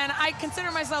with, and I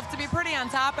consider myself to be pretty on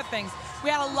top of things. We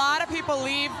had a lot of people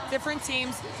leave different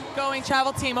teams, going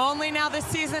travel team only now this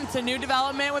season. It's a new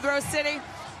development with Rose City.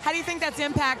 How do you think that's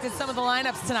impacted some of the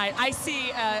lineups tonight? I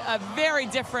see a very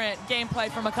different gameplay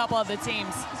from a couple of the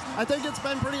teams. I think it's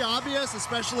been pretty obvious,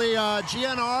 especially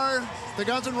GNR. The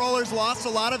Guns N' Rollers lost a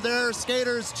lot of their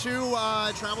skaters to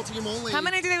travel team only. How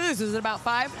many did they lose? Was it about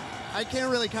 5? I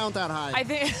can't really count that high. I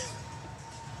think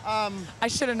I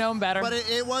should have known better. But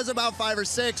it was about 5 or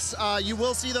 6. You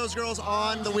will see those girls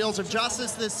on the Wheels of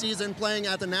Justice this season playing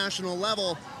at the national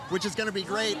level, which is going to be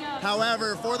great.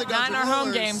 However, for the Guns N' Rollers,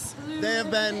 home games.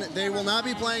 They will not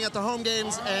be playing at the home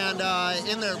games, and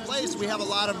in their place, we have a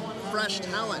lot of fresh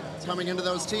talent coming into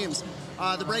those teams.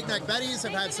 The Breakneck Betties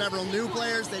have had several new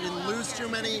players. They didn't lose too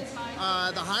many.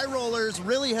 The High Rollers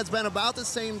really has been about the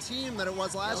same team that it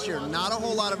was last year. Not a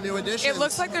whole lot of new additions. It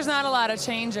looks like there's not a lot of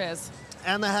changes.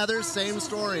 And the Heathers, same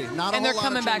story. Not a and whole they're lot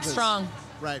coming of back changes. strong.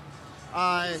 Right.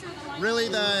 Really,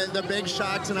 the big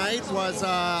shock tonight was,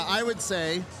 I would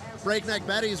say, Breakneck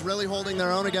Betties really holding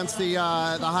their own against the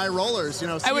High Rollers. You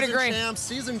know, I would agree.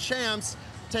 Season champs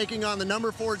taking on the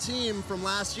number 4 team from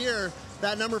last year.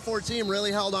 That number 4 team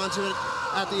really held on to it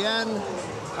at the end.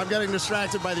 I'm getting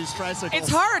distracted by these tricycles. It's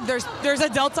hard. There's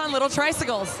adults on little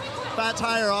tricycles. Fat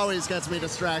Tire always gets me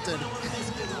distracted.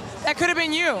 That could have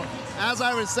been you. As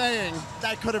I was saying,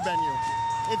 that could have been you.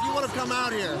 If you would have come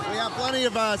out here, we have plenty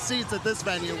of seats at this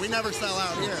venue. We never sell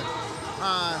out here.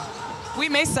 We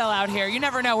may sell out here. You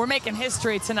never know. We're making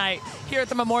history tonight here at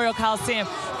the Memorial Coliseum.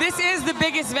 This is the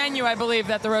biggest venue, I believe,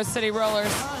 that the Rose City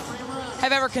Rollers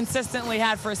have ever consistently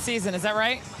had for a season. Is that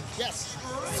right? Yes.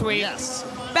 Sweet. Yes.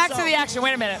 Back to the action.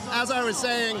 Wait a minute. As I was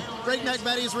saying, Breakneck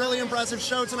Betties, really impressive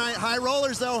show tonight. High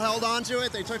Rollers, though, held on to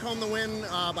it. They took home the win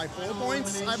by 4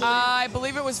 points, I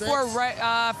believe it was 4 right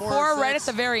at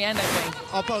the very end, I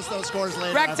think. I'll post those scores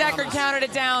later. Rec Decker counted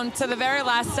it down to the very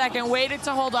last second, waited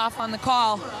to hold off on the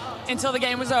call until the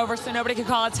game was over so nobody could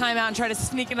call a timeout and try to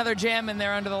sneak another jam in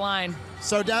there under the line.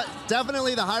 So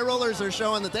definitely the High Rollers are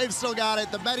showing that they've still got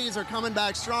it. The Betties are coming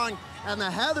back strong. And the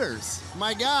Heathers,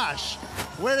 my gosh,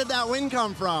 where did that win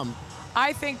come from?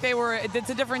 I think it's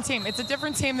a different team. It's a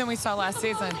different team than we saw last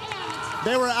season.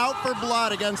 They were out for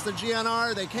blood against the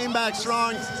GNR. They came back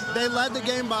strong. They led the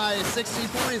game by 60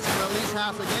 points for at least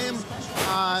half the game.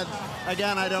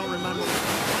 Again, I don't remember the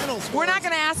final score. We're not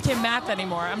going to ask him math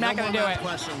anymore. I'm not going to do it.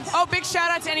 Questions. Oh, big shout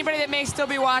out to anybody that may still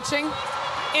be watching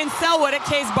in Selwood at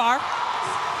Kay's Bar.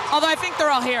 Although I think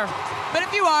they're all here. But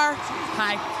if you are,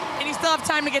 hi. And you still have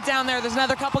time to get down there. There's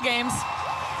another couple games.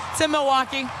 It's in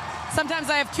Milwaukee. Sometimes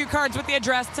I have cue cards with the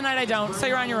address. Tonight I don't, so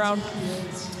you're on your own.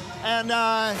 And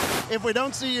if we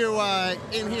don't see you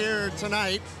in here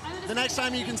tonight, the next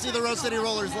time you can see the Rose City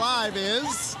Rollers live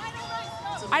is...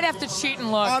 I'd have to cheat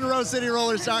and look. On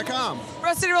RoseCityRollers.com.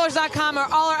 RoseCityRollers.com are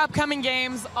all our upcoming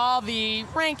games, all the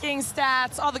rankings,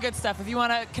 stats, all the good stuff. If you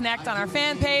want to connect on our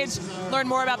fan page, learn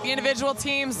more about the individual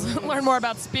teams, learn more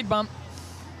about Speed Bump.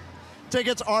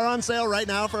 Tickets are on sale right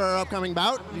now for our upcoming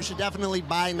bout. You should definitely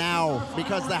buy now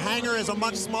because the hangar is a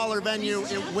much smaller venue.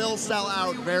 It will sell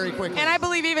out very quickly. And I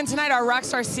believe even tonight our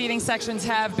Rockstar seating sections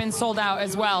have been sold out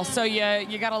as well. So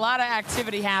you got a lot of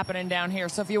activity happening down here.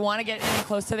 So if you want to get in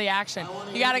close to the action,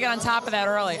 you got to get on top of that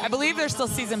early. I believe there's still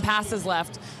season passes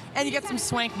left, and you get some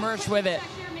swank merch with it.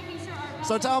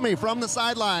 So tell me, from the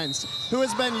sidelines, who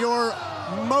has been your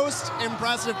most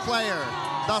impressive player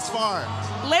thus far?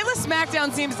 Layla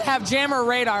SmackDown seems to have jammer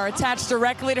radar attached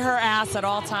directly to her ass at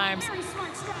all times.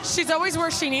 She's always where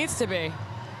she needs to be.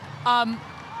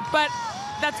 But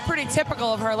that's pretty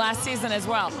typical of her last season as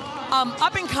well.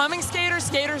 Up-and-coming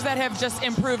skaters that have just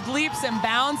improved leaps and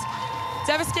bounds.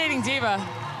 Devastating Diva,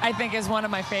 I think, is one of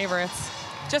my favorites.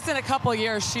 Just in a couple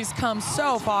years, she's come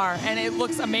so far, and it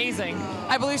looks amazing.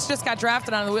 I believe she just got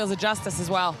drafted on the Wheels of Justice as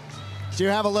well. Do you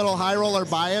have a little high roller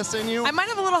bias in you? I might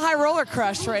have a little high roller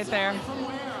crush right there.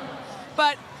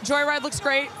 But Joyride looks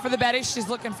great for the Betties. She's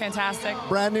looking fantastic.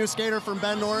 Brand new skater from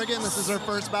Bend, Oregon. This is her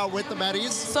first bout with the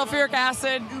Betties. Sulfuric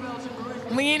acid,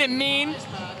 lean and mean.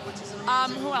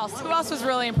 Who else? Who else was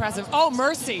really impressive? Oh,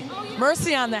 Mercy.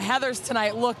 Mercy on the Heathers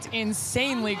tonight looked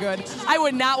insanely good. I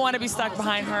would not want to be stuck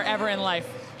behind her ever in life.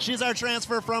 She's our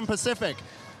transfer from Pacific.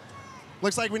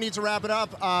 Looks like we need to wrap it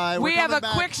up. We have a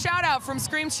quick shout out from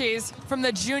Scream Cheese from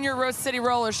the Junior Rose City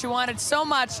Rollers. She wanted so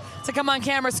much to come on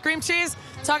camera. Scream Cheese,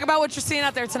 talk about what you're seeing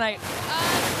out there tonight.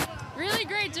 Really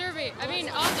great derby. I mean,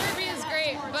 all derby is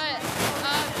great, but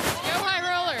go High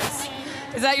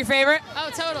Rollers. Is that your favorite? Oh,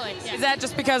 totally. Yeah. Is that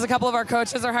just because a couple of our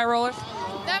coaches are high rollers?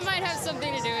 That might have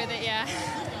something to do with it, yeah.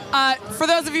 For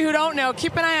those of you who don't know,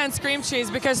 keep an eye on Scream Cheese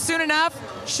because soon enough,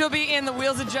 she'll be in the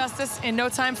Wheels of Justice in no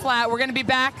time flat. We're going to be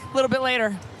back a little bit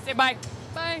later. Say bye.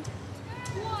 Bye.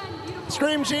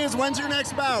 Scream Cheese, when's your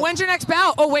next bout? When's your next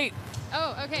bout? Oh, wait.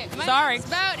 Oh, okay. My Sorry. next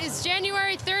bout is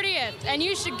January 30th, and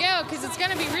you should go because it's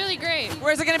going to be really great.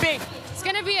 Where's it going to be? It's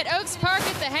going to be at Oaks Park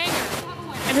at the hangar.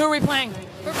 And who are we playing?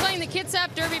 We're playing the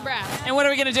Kitsap Derby Brass. And what are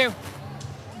we going to do?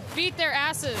 Beat their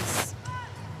asses.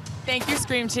 Thank you,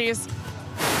 Scream Cheese.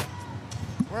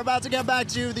 We're about to get back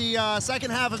to the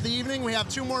second half of the evening. We have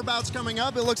 2 more bouts coming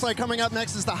up. It looks like coming up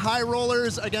next is the High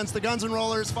Rollers against the Guns N'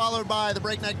 Rollers, followed by the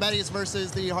Breakneck Betties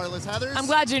versus the Heartless Heathers. I'm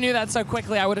glad you knew that so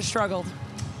quickly. I would have struggled.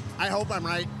 I hope I'm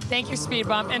right. Thank you, Speed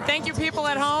Bump. And thank you, people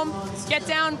at home. Get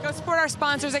down, go support our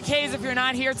sponsors at K's if you're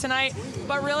not here tonight.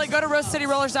 But really, go to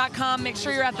RoseCityRollers.com. Make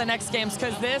sure you're at the next games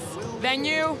because this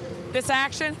venue, this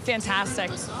action, fantastic.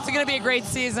 It's going to be a great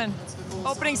season.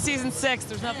 Opening season 6,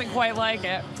 there's nothing quite like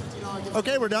it.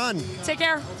 Okay, we're done. Take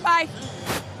care. Bye.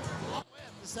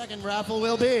 The second raffle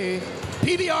will be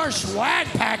PBR Swag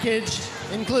Package.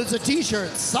 Includes a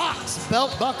t-shirt, socks,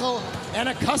 belt buckle, and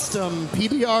a custom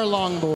PBR longboard.